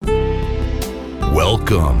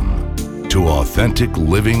Welcome to Authentic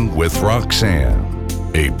Living with Roxanne,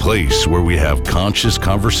 a place where we have conscious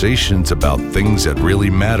conversations about things that really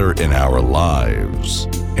matter in our lives.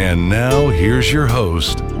 And now here's your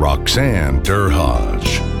host, Roxanne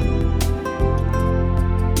Derhaj.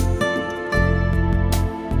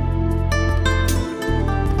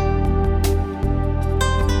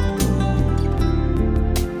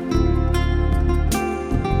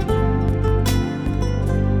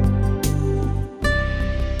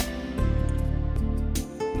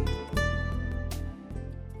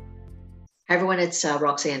 Hi everyone, it's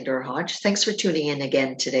Roxanne Derhaj. Thanks for tuning in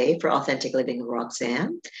again today for Authentic Living with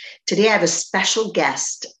Roxanne. Today I have a special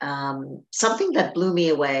guest, something that blew me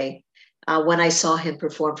away when I saw him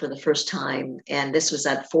perform for the first time, and this was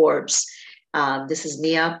at Forbes. This is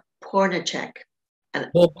Miha Pogačnik.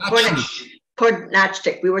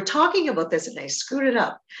 Pogačnik. We were talking about this and I screwed it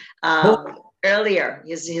up earlier,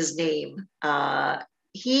 his name.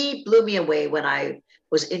 He blew me away when I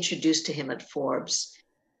was introduced to him at Forbes.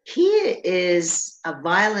 He is a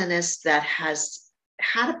violinist that has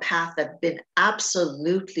had a path that's been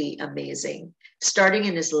absolutely amazing. Starting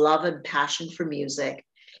in his love and passion for music,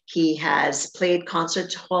 he has played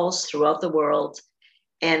concert halls throughout the world,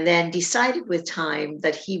 and then decided with time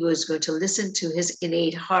that he was going to listen to his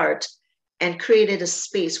innate heart and created a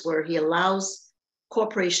space where he allows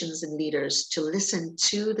corporations and leaders to listen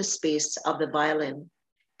to the space of the violin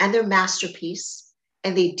and their masterpiece.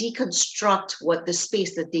 And they deconstruct what the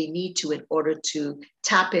space that they need to in order to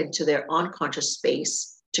tap into their unconscious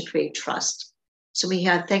space to create trust. So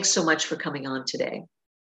Miha, thanks so much for coming on today.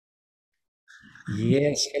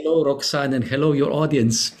 Yes, hello Roxanne, and hello your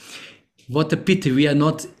audience. What a pity we are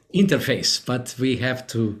not interface, but we have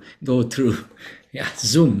to go through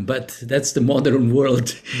Zoom, but that's the modern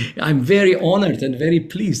world. I'm very honored and very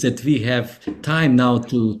pleased that we have time now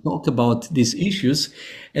to talk about these issues.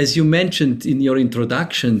 As you mentioned in your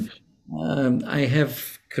introduction, I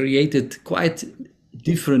have created quite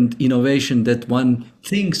different innovation that one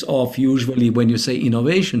thinks of usually when you say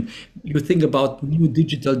innovation. You think about new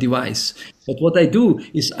digital device. But what I do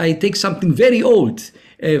is I take something very old,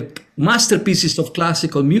 masterpieces of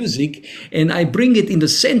classical music, and I bring it in the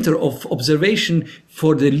center of observation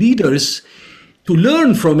for the leaders to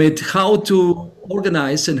learn from it how to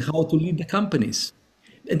organize and how to lead the companies.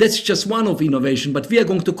 And that's just one of innovation, but we are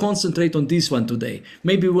going to concentrate on this one today.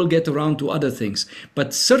 Maybe we'll get around to other things.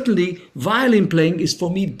 But certainly violin playing is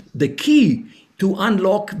for me the key to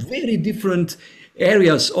unlock very different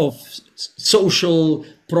areas of social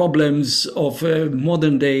problems of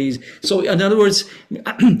modern days. So in other words,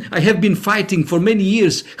 I have been fighting for many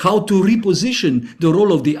years how to reposition the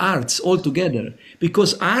role of the arts altogether,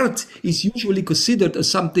 because art is usually considered as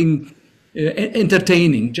something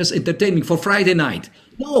entertaining, just entertaining for Friday night.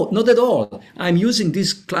 No, not at all. I'm using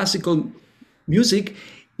this classical music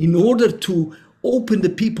in order to open the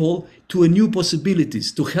people to a new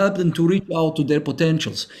possibilities, to help them to reach out to their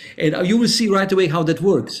potentials. And you will see right away how that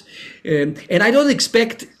works. And I don't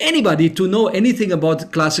expect anybody to know anything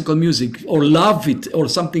about classical music or love it or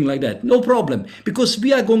something like that. No problem, because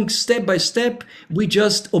we are going step by step. We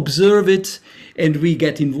just observe it and we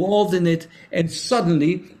get involved in it, and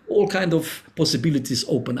suddenly all kind of possibilities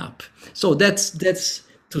open up. So that's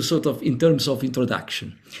to sort of in terms of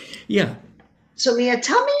introduction. Yeah. So Miha,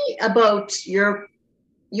 tell me about you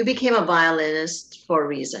became a violinist for a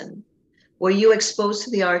reason. Were you exposed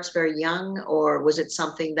to the arts very young, or was it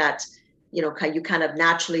something that, you kind of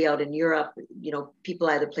naturally out in Europe, people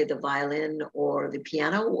either played the violin or the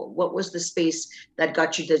piano? What was the space that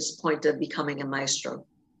got you to this point of becoming a maestro?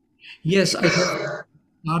 Yes, I have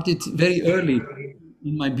started very early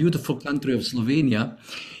in my beautiful country of Slovenia.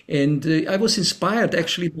 And I was inspired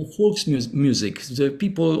actually by folk music, the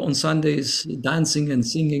people on Sundays dancing and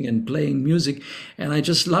singing and playing music. And I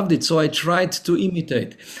just loved it. So I tried to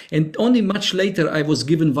imitate. And only much later I was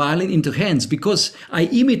given violin into hands because I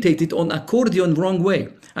imitated on accordion wrong way.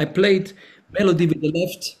 I played melody with the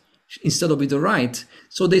left instead of with the right.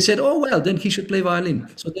 So they said, oh, well, then he should play violin.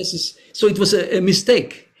 So it was a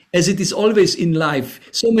mistake. As it is always in life,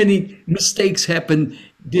 so many mistakes happen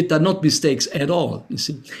that are not mistakes at all, you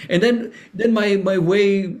see. And then my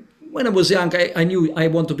way, when I was young, I knew I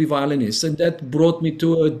want to be violinist, and that brought me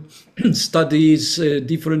to studies,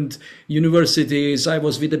 different universities. I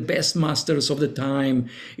was with the best masters of the time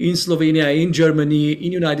in Slovenia, in Germany,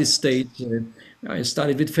 in United States. I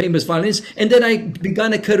studied with famous violinists, and then I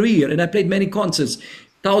began a career, and I played many concerts,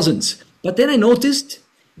 thousands. But then I noticed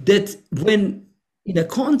that when in a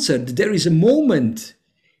concert there is a moment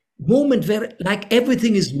moment where like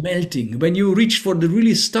everything is melting. When you reach for the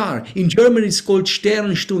really star, in German it's called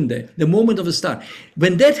Sternenstunde, the moment of a star.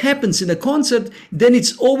 When that happens in a concert, then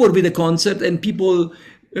it's over with the concert and people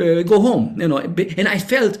go home. And I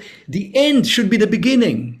felt the end should be the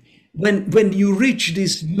beginning. When you reach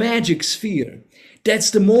this magic sphere,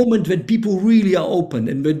 that's the moment when people really are open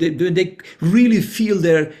and when they really feel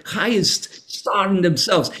their highest star in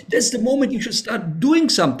themselves. That's the moment you should start doing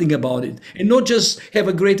something about it and not just have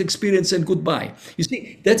a great experience and goodbye. You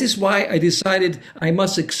see, that is why I decided I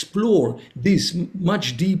must explore this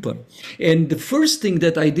much deeper. And the first thing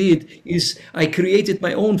that I did is I created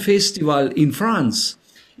my own festival in France,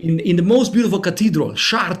 in the most beautiful cathedral,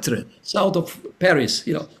 Chartres, south of Paris,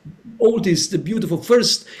 oldest, the beautiful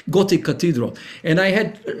first Gothic cathedral. And I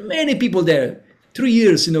had many people there, 3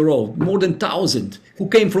 years in a row, more than 1,000, who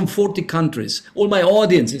came from 40 countries. All my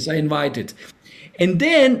audiences I invited. And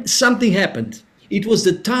then something happened. It was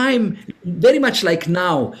the time, very much like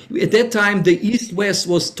now. At that time, the East-West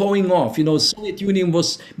was toying off. Soviet Union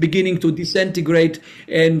was beginning to disintegrate.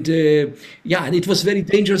 And it was a very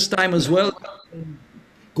dangerous time as well.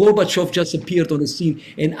 Gorbachev just appeared on the scene.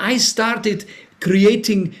 And I started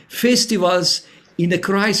creating festivals in the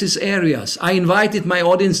crisis areas. I invited my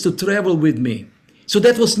audience to travel with me. So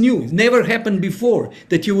that was new. It never happened before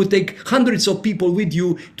that you would take hundreds of people with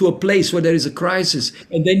you to a place where there is a crisis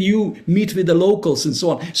and then you meet with the locals and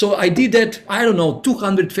so on. So I did that,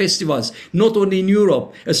 200 festivals, not only in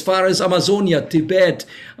Europe, as far as Amazonia, Tibet,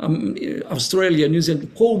 Australia, New Zealand,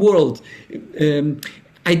 the whole world.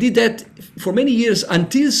 I did that for many years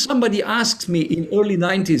until somebody asked me in early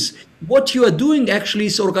 90s, what you are doing actually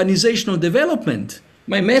is organizational development,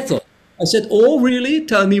 my method. I said, oh, really?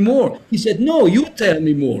 Tell me more. He said, no, you tell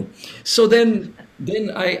me more. So then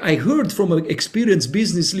I heard from experienced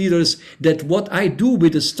business leaders that what I do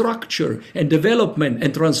with the structure and development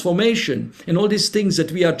and transformation and all these things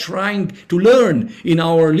that we are trying to learn in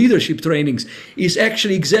our leadership trainings is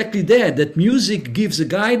actually exactly that music gives a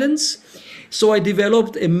guidance. So I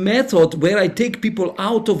developed a method where I take people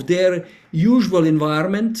out of their usual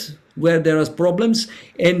environment where there are problems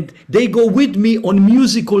and they go with me on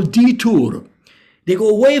musical detour. They go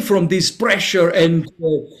away from this pressure and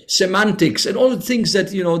semantics and all the things that,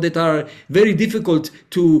 that are very difficult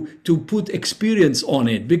to put experience on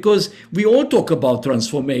it, because we all talk about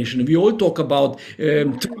transformation. We all talk about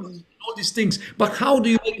all these things, but how do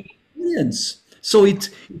you make experience so it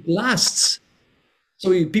lasts?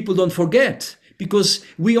 So people don't forget, because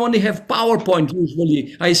we only have PowerPoint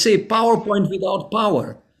usually. I say PowerPoint without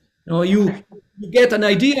power. You get an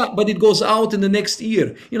idea, but it goes out in the next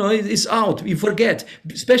year. It's out. You forget,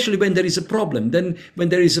 especially when there is a problem. Then when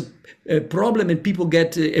there is a problem and people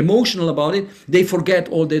get emotional about it, they forget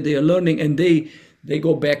all that they are learning and they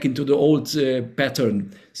go back into the old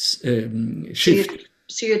pattern shift.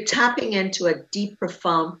 So you're tapping into a deep,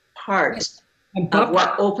 profound part of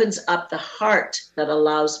what opens up the heart that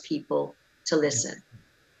allows people to listen.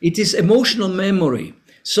 It is emotional memory.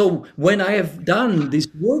 So when I have done this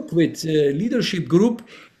work with leadership group,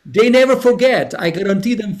 they never forget. I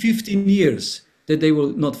guarantee them 15 years that they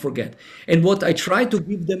will not forget. And what I try to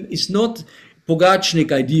give them is not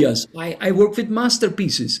Pogačnik ideas. I work with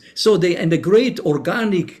masterpieces. So the great,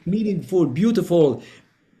 organic, meaningful, beautiful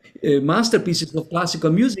masterpieces of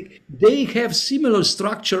classical music, they have similar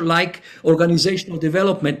structure like organizational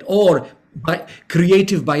development or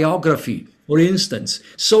creative biography, for instance.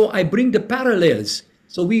 So I bring the parallels.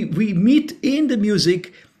 So we meet in the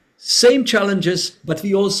music, same challenges, but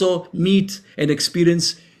we also meet and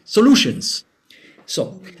experience solutions.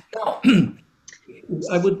 So now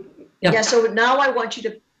I would... Yeah, so now I want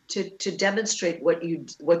you to demonstrate what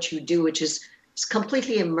you do, which is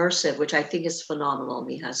completely immersive, which I think is phenomenal,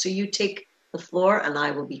 Miha. So you take the floor and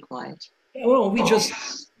I will be quiet. Well,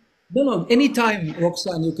 no, anytime,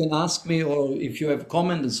 Roxanne, you can ask me, or if you have a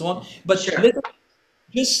comment and so on. But sure. Let us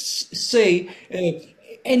just say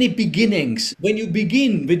any beginnings. When you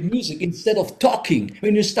begin with music, instead of talking,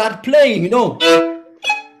 when you start playing,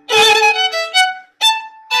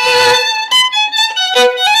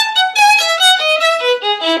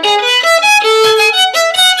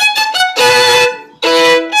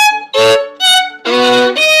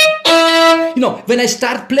 when I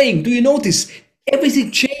start playing, do you notice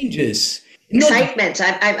everything changes? excitement.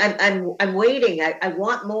 I'm waiting. I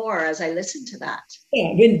want more as I listen to that.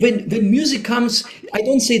 Yeah, when music comes, I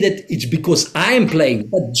don't say that it's because I am playing,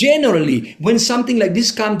 but generally, when something like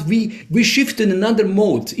this comes, we shift in another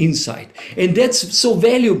mode inside, and that's so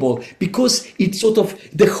valuable because it's sort of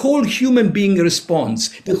the whole human being responds.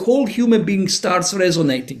 The whole human being starts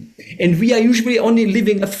resonating, and we are usually only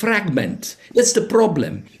living a fragment. That's the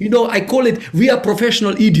problem. I call it we are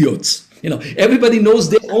professional idiots. Everybody knows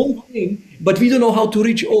their own thing, but we don't know how to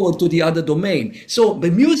reach over to the other domain. So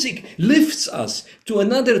the music lifts us to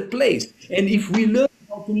another place. And if we learn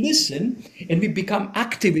how to listen and we become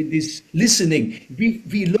active in this listening,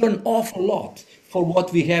 we learn awful lot for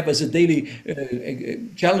what we have as a daily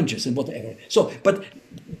challenges and whatever. So, but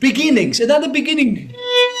beginnings, another beginning.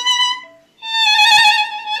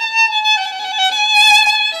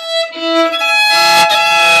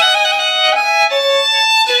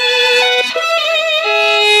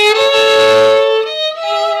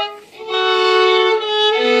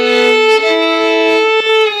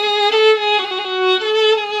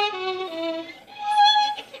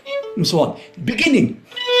 And so on. Beginning.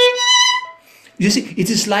 You see, it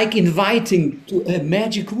is like inviting to a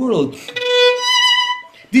magic world.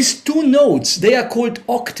 These two notes, they are called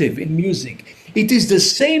octave in music. It is the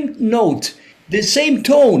same note, the same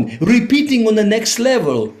tone, repeating on the next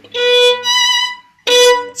level.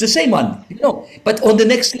 It's the same one, but on the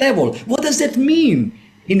next level. What does that mean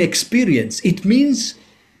in experience? It means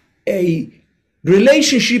a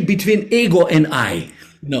relationship between ego and I,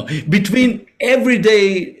 between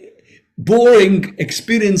everyday boring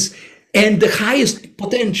experience and the highest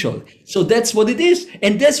potential. So that's what it is.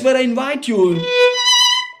 And that's where I invite you.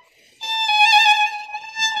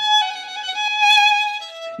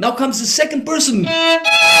 Now comes the second person. You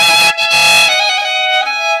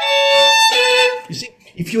see,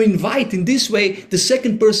 if you invite in this way, the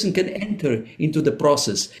second person can enter into the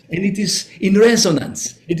process. And it is in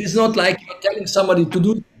resonance. It is not like you're telling somebody to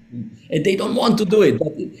do and they don't want to do it.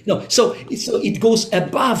 But so it goes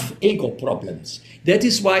above ego problems. That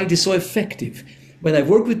is why it is so effective. When I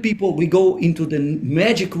work with people, we go into the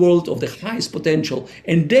magic world of the highest potential.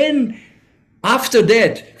 And then after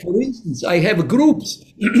that, for instance, I have groups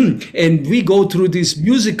and we go through this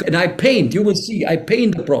music and I paint. You will see, I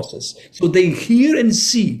paint the process. So they hear and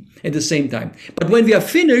see at the same time. But when we are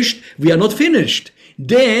finished, we are not finished.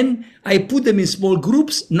 Then I put them in small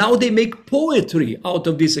groups. Now they make poetry out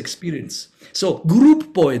of this experience. So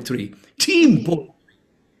group poetry, team poetry.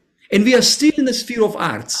 And we are still in the sphere of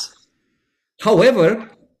arts. However,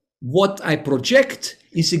 what I project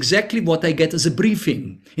is exactly what I get as a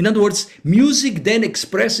briefing. In other words, music then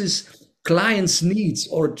expresses clients' needs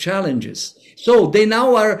or challenges. So they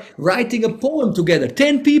now are writing a poem together,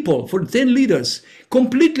 10 people for 10 leaders,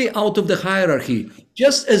 completely out of the hierarchy,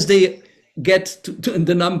 just as they get to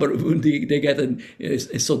the number they get,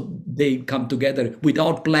 so they come together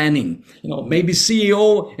without planning. Maybe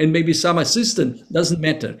CEO and maybe some assistant, doesn't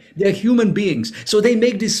matter. They're human beings, so they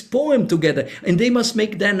make this poem together, and they must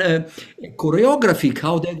make then a choreography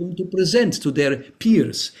how they're going to present to their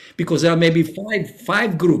peers, because there are maybe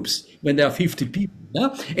five groups when there are 50 people.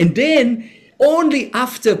 And then only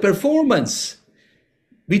after performance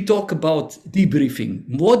we talk about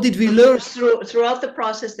debriefing. What did we learn? Throughout the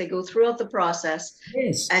process, they go throughout the process.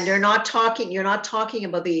 Yes. And you're not talking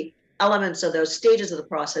about the elements of those stages of the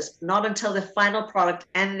process, not until the final product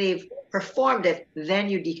and they've performed it, then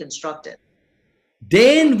you deconstruct it.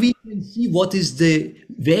 Then we can see what is the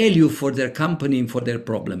value for their company and for their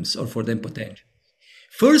problems or for their potential.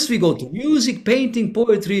 First, we go to music, painting,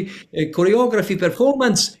 poetry, choreography,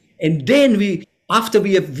 performance, and then after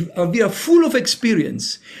we are full of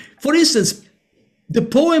experience. For instance, the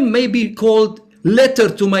poem may be called Letter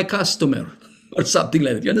to My Customer or something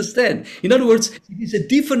like that. You understand? In other words, it is a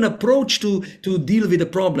different approach to deal with the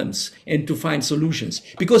problems and to find solutions.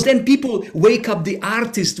 Because then people wake up the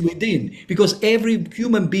artist within. Because every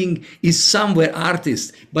human being is somewhere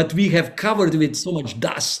artist, but we have covered with so much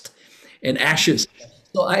dust and ashes.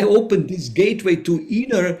 So I opened this gateway to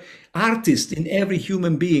inner artist in every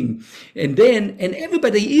human being. And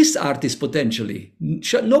everybody is artist potentially.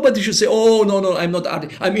 Nobody should say, oh, no, I'm not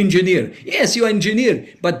artist, I'm engineer. Yes, you're engineer,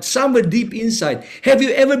 but somewhere deep inside. Have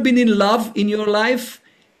you ever been in love in your life?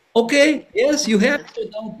 Okay, yes, you have.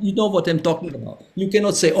 You know what I'm talking about. You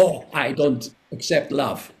cannot say, oh, I don't accept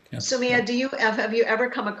love. Yeah. So Miha, have you ever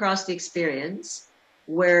come across the experience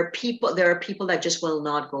where there are people that just will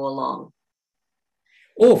not go along?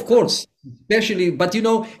 Oh, of course, especially, but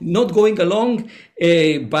not going along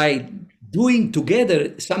by doing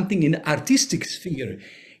together something in artistic sphere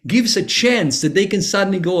gives a chance that they can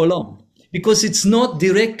suddenly go along. because it's not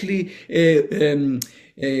directly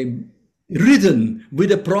ridden with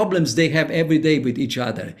the problems they have every day with each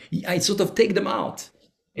other. I sort of take them out.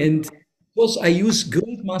 And because I use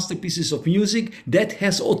great masterpieces of music that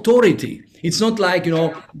has authority. It's not like,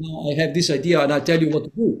 now I have this idea and I tell you what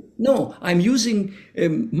to do. No, I'm using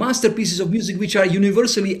masterpieces of music which are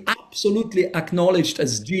universally, absolutely acknowledged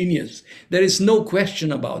as genius. There is no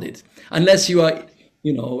question about it, unless you are,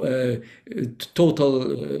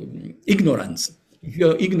 total ignorance. If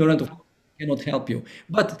you're ignorant, I cannot help you.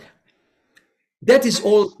 But that is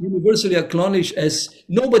all universally acknowledged, as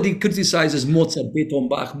nobody criticizes Mozart, Beethoven,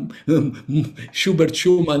 Bach, Schubert,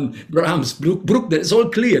 Schumann, Brahms, Bruckner. It's all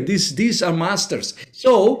clear. These are masters.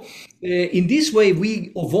 So in this way,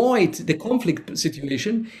 we avoid the conflict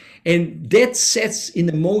situation, and that sets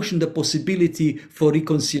in motion the possibility for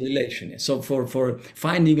reconciliation. So for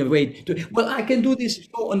finding a way to, well, I can do this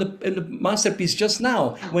on the masterpiece just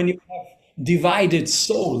now when you have divided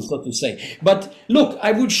soul, so to say. But look,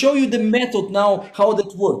 I will show you the method now, how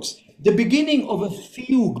that works. The beginning of a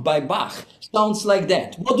fugue by Bach sounds like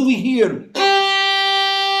that. What do we hear?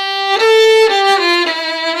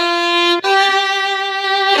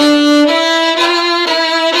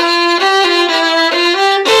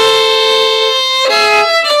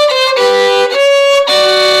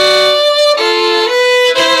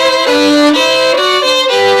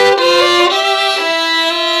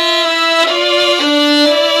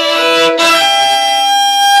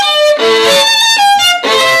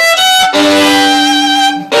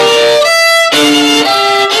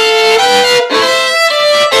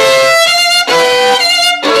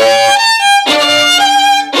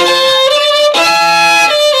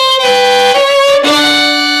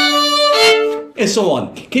 And so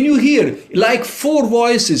on. Can you hear like four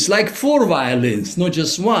voices, like four violins, not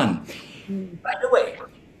just one? By the way,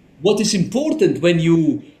 what is important when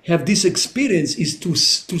you have this experience is to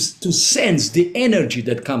sense the energy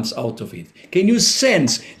that comes out of it. Can you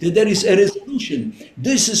sense that there is a resolution?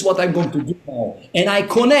 This is what I'm going to do now. And I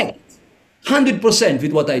connect 100%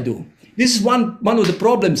 with what I do. This is one of the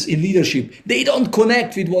problems in leadership. They don't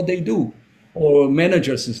connect with what they do. Or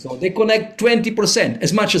managers and so on. They connect 20%,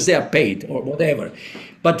 as much as they are paid or whatever.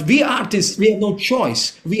 But we artists, we have no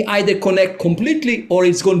choice. We either connect completely or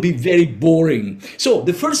it's going to be very boring. So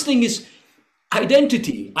the first thing is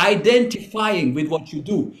identity, identifying with what you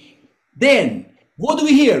do. Then, what do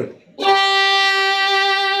we hear?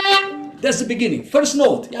 That's the beginning. First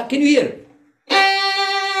note. Yeah, can you hear?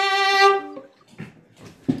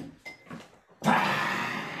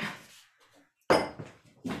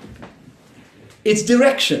 It's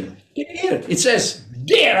direction. Can you hear? It says,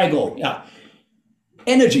 there I go. Yeah.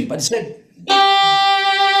 Energy, but it said,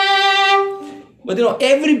 but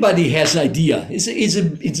everybody has an idea.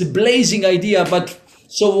 It's a blazing idea, but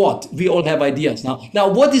so what? We all have ideas now. Now,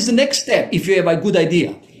 what is the next step if you have a good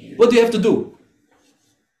idea? What do you have to do?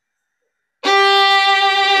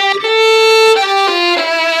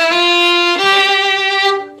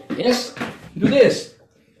 Yes? Do this.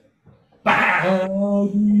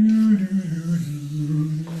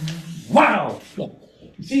 Wow!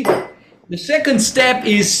 You see, the second step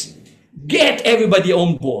is get everybody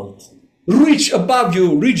on board. Reach above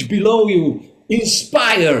you, reach below you,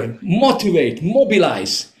 inspire, motivate,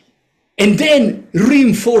 mobilize, and then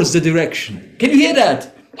reinforce the direction. Can you hear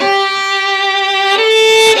that?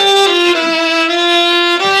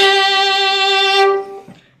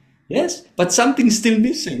 Yes, but something's still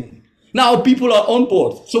missing. Now people are on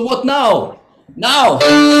board. So what now? Now!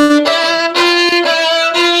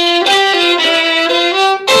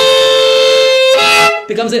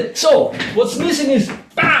 Becomes it. So what's missing is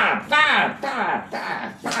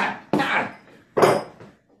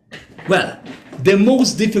well, the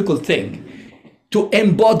most difficult thing to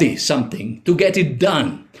embody something, to get it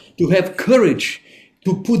done, to have courage,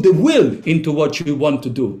 to put the will into what you want to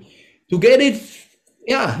do, to get it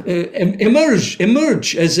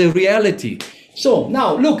emerge as a reality. So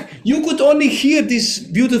now look, you could only hear this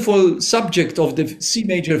beautiful subject of the C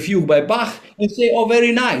major fugue by Bach and say, oh,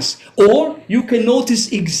 very nice. Or you can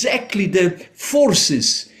notice exactly the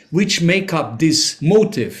forces which make up this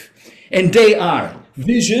motive. And they are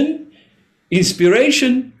vision,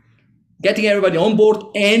 inspiration, getting everybody on board,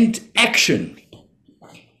 and action.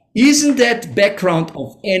 Isn't that background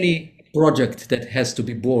of any project that has to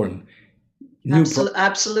be born?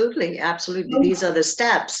 Absolutely. These are the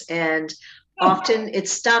steps. And often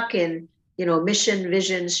it's stuck in, mission,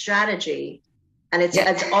 vision, strategy, and it's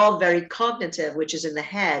all very cognitive, which is in the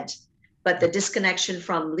head. But the disconnection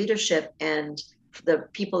from leadership and the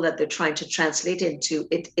people that they're trying to translate into,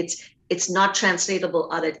 it's not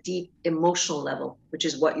translatable at a deep emotional level, which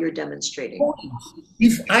is what you're demonstrating.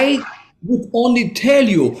 If I would only tell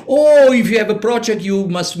you, oh, if you have a project, you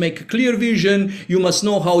must make a clear vision, you must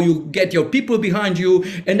know how you get your people behind you,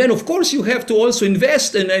 and then of course you have to also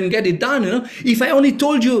invest and get it done. You know? If I only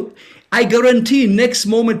told you, I guarantee next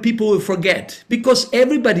moment people will forget because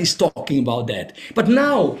everybody's talking about that. But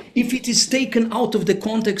now, if it is taken out of the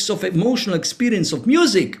context of emotional experience of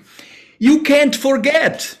music, you can't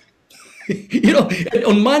forget. You know,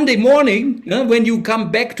 on Monday morning, when you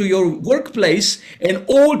come back to your workplace and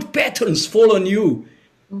old patterns fall on you,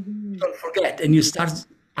 don't forget. And you start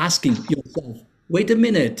asking yourself, wait a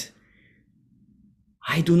minute.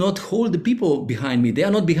 I do not hold the people behind me. They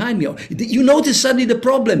are not behind me. You notice suddenly the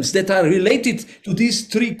problems that are related to these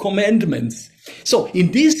 3 commandments. So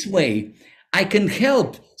in this way, I can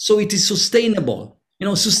help. So it is sustainable. You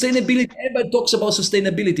know, sustainability, everybody talks about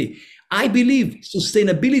sustainability. I believe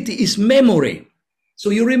sustainability is memory. So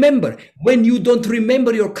you remember, when you don't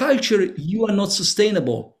remember your culture, you are not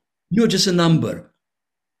sustainable. You're just a number.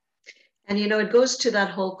 And, you know, it goes to that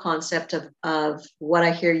whole concept of what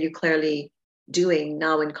I hear you clearly doing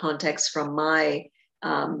now in context from my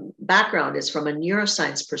background is from a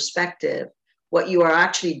neuroscience perspective. What you are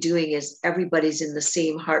actually doing is everybody's in the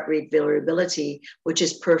same heart rate variability, which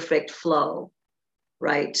is perfect flow,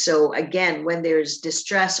 right? So again, when there's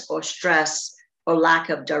distress or stress or lack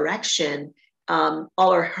of direction, all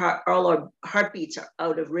our heartbeats are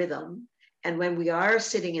out of rhythm. And when we are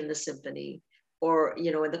sitting in the symphony or,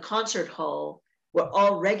 you know, in the concert hall, we're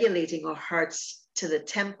all regulating our hearts to the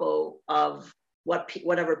tempo of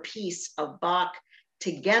whatever piece of Bach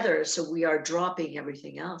together. So we are dropping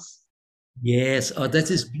everything else. Yes, that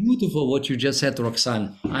is beautiful what you just said,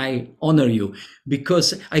 Roxanne. I honor you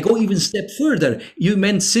because I go even a step further. You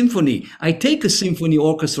meant symphony. I take a symphony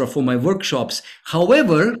orchestra for my workshops.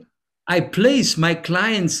 However, I place my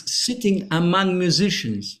clients sitting among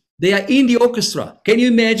musicians. They are in the orchestra. Can you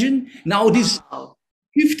imagine? Now these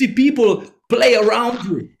 50 people play around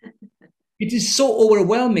you. It is so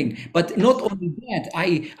overwhelming, but not only that,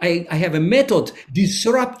 I have a method,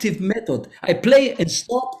 disruptive method. I play and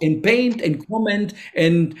stop and paint and comment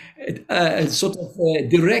and sort of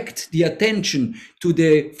direct the attention to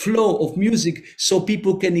the flow of music so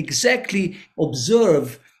people can exactly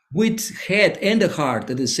observe with head and the heart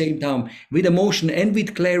at the same time, with emotion and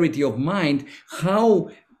with clarity of mind, how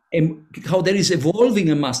there is evolving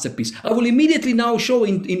a masterpiece. I will immediately now show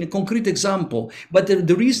in a concrete example, but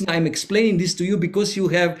the reason I'm explaining this to you because you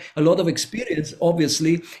have a lot of experience,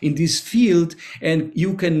 obviously, in this field, and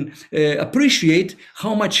you can appreciate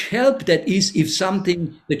how much help that is if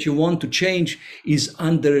something that you want to change is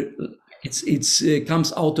under,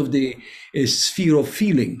 comes out of the sphere of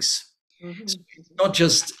feelings. Mm-hmm. So it's not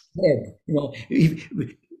just head, you know.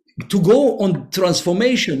 To go on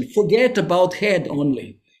transformation, forget about head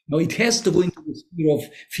only. No, it has to go into the sphere of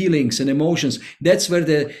feelings and emotions. That's where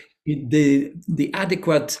the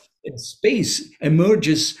adequate space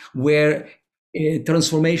emerges where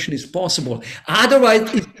transformation is possible.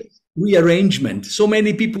 Otherwise, it's rearrangement. So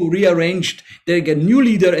many people rearranged. They get a new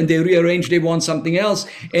leader and they rearrange. They want something else.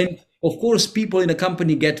 And of course, people in a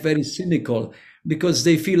company get very cynical because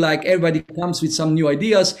they feel like everybody comes with some new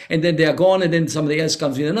ideas and then they are gone and then somebody else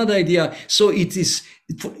comes with another idea. So it is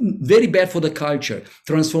very bad for the culture.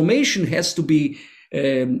 Transformation has to be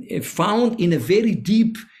found in a very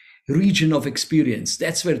deep region of experience.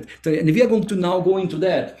 That's where, and we are going to now go into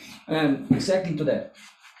that, exactly to that.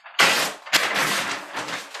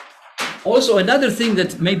 Also, another thing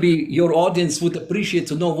that maybe your audience would appreciate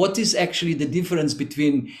to know, what is actually the difference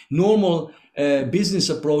between normal business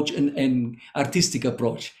approach and artistic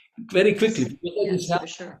approach? Very quickly. Yes, for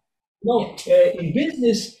sure. No, in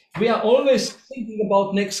business, we are always thinking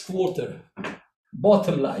about next quarter,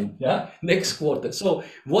 bottom line, yeah, next quarter. So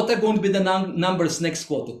what are going to be the numbers next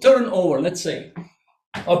quarter? Turnover, let's say,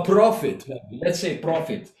 or profit, let's say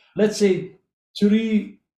profit. Let's say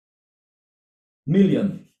 3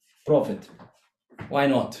 million profit. Why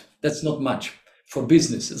not? That's not much for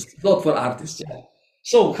businesses, not for artists. Yeah.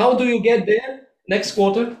 So how do you get there next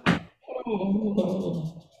quarter?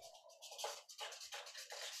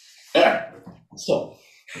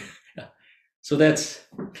 So that's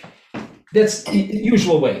the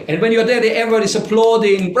usual way. And when you're there, everyone is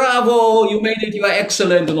applauding, bravo, you made it, you are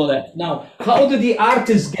excellent, and all that. Now, how do the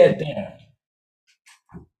artists get there?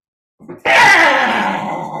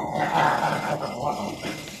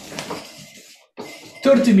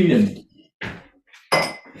 30 million.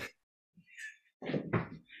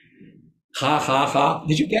 Ha, ha, ha.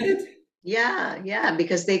 Did you get it? Yeah,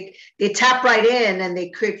 because they tap right in and they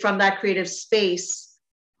create from that creative space.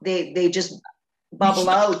 they just bubble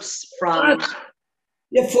out from.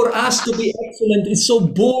 Yeah, for us to be excellent is so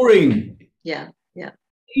boring. Yeah, yeah.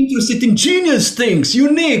 Interested in genius things,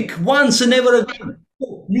 unique, once and never again.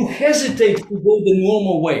 You hesitate to go the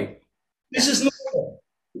normal way. This is normal.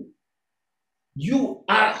 You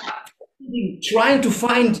are trying to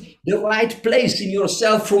find the right place in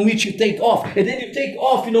yourself from which you take off. And then you take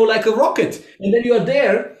off, like a rocket. And then you are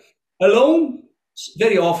there alone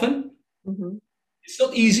very often. Mm-hmm. It's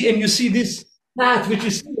not easy. And you see this path which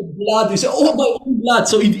is full of blood. You say, oh, my own blood.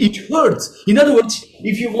 So it hurts. In other words,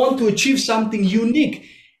 if you want to achieve something unique,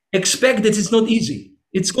 expect that it's not easy.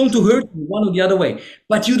 It's going to hurt you one or the other way.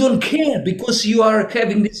 But you don't care because you are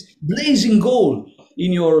having this blazing goal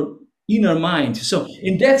in your inner mind. So,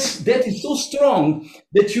 and that is so strong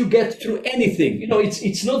that you get through anything.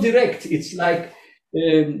 It's not direct. It's like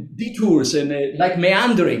detours and like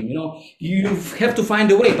meandering. You have to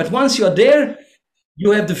find a way. But once you are there,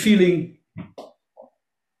 you have the feeling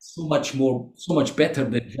so much better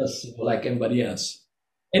than just like everybody else.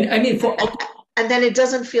 And I mean, and then it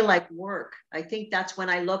doesn't feel like work. I think that's when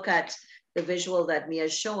I look at the visual that Miha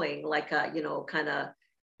is showing, like kind of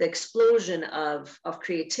the explosion of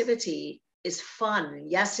creativity is fun.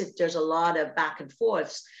 Yes, there's a lot of back and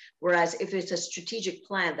forths. Whereas if it's a strategic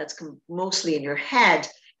plan that's mostly in your head,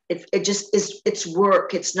 it just is, it's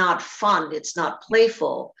work. It's not fun. It's not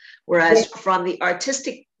playful. Whereas from the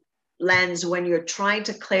artistic lens, when you're trying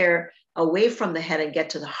to clear away from the head and get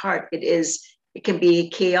to the heart, it can be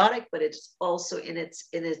chaotic, but it's also in its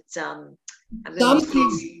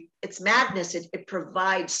madness. It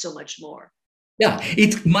provides so much more. Yeah,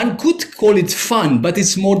 man could call it fun, but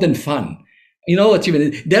it's more than fun. You know what you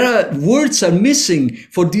mean? Words are missing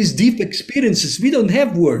for these deep experiences. We don't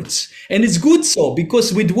have words, and it's good so,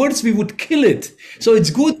 because with words we would kill it. So it's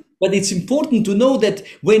good, but it's important to know that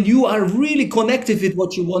when you are really connected with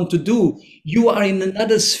what you want to do, you are in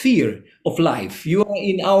another sphere of life. You are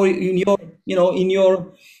in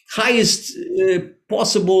your highest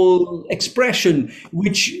possible expression,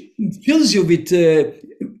 which fills you with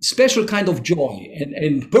special kind of joy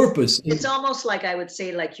and purpose. It's almost like, I would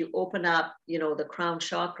say, like you open up, the crown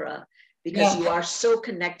chakra, because you are so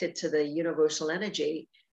connected to the universal energy,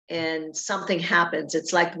 and something happens.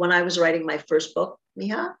 It's like when I was writing my first book,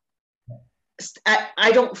 Miha,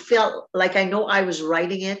 I don't feel like, I know I was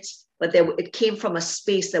writing it, but it came from a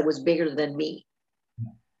space that was bigger than me.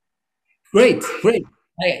 Great.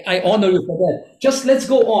 I honor you for that. Just let's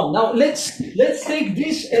go on. Now let's take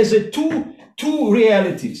this as a two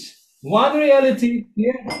realities. One reality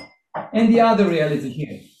here and the other reality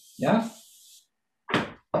here. Yeah?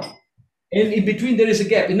 And in between there is a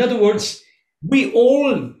gap. In other words, we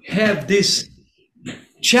all have this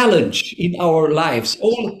challenge in our lives.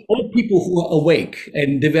 All people who are awake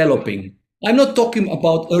and developing. I'm not talking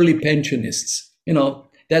about early pensionists.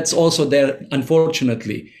 That's also there,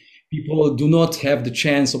 unfortunately. People do not have the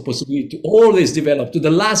chance or possibility to always develop to the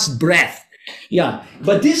last breath. Yeah,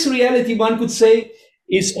 but this reality, one could say,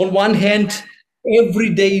 is on one hand,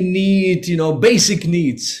 everyday need, basic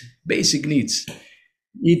needs,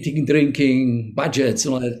 eating, drinking, budgets,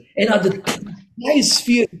 and all that. And at the high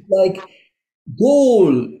sphere, like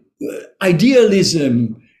goal,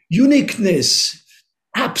 idealism, uniqueness,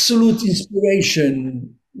 absolute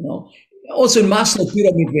inspiration, Also in Maslow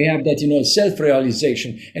pyramid, we have that,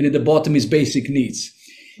 self-realization, and at the bottom is basic needs.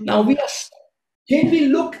 Now, can we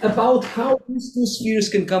look about how these two spheres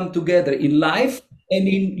can come together in life and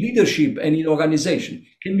in leadership and in organization?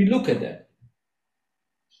 Can we look at that?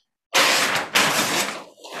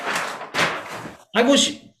 I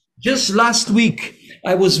was just last week,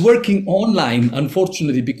 I was working online,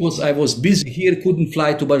 unfortunately, because I was busy here, couldn't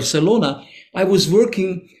fly to Barcelona. I was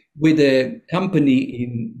working with a company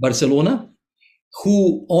in Barcelona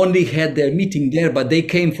who only had their meeting there, but they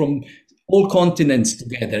came from all continents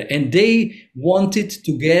together, and they wanted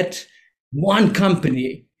to get one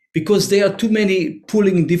company because there are too many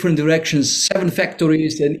pulling in different directions, 7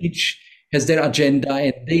 factories, and each has their agenda,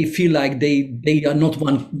 and they feel like they are not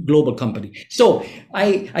one global company. So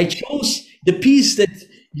I chose the piece that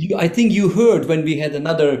I think you heard when we had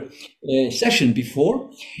another session before.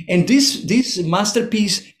 And this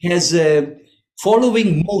masterpiece has a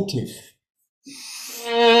following motive.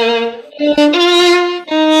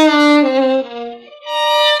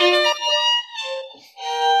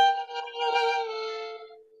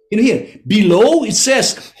 Here, below it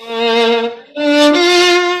says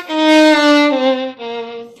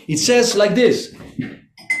like this.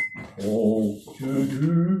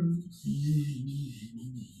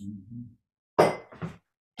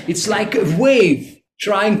 It's like a wave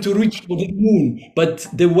trying to reach for the moon, but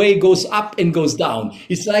the way goes up and goes down.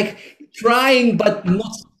 It's like trying but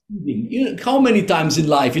not succeeding. You know, how many times in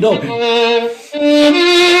life, and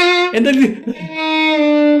then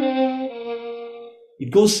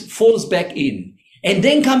it falls back in. And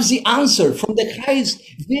then comes the answer from the highest,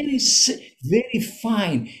 very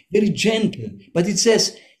fine, very gentle. But it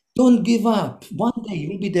says, don't give up. One day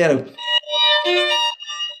you'll be there.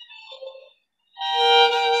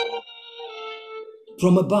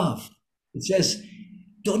 From above, it says,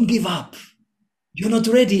 don't give up. You're not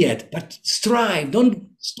ready yet, but strive. Don't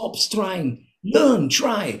stop striving. Learn,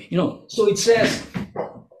 try. So it says,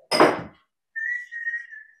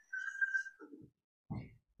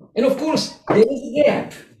 and of course, there is a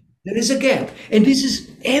gap. There is a gap. And this is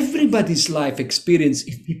everybody's life experience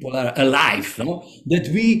if people are alive, that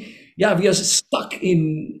we are stuck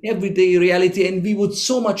in everyday reality, and we would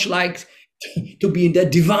so much like to be in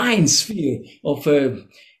that divine sphere of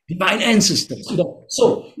divine ancestors.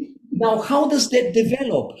 So now how does that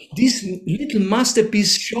develop? This little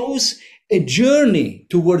masterpiece shows a journey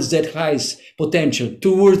towards that highest potential,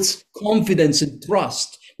 towards confidence and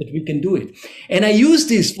trust that we can do it. And I use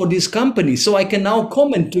this for this company, so I can now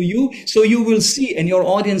comment to you, so you will see in your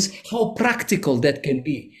audience how practical that can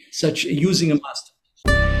be, such using a master.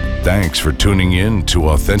 Thanks for tuning in to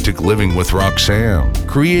Authentic Living with Roxanne,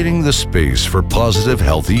 creating the space for positive,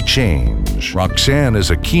 healthy change. Roxanne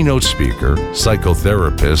is a keynote speaker,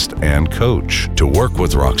 psychotherapist, and coach. To work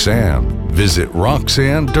with Roxanne, visit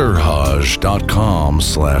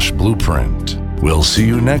roxannederhaj.com/blueprint. We'll see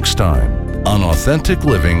you next time on Authentic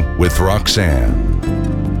Living with Roxanne.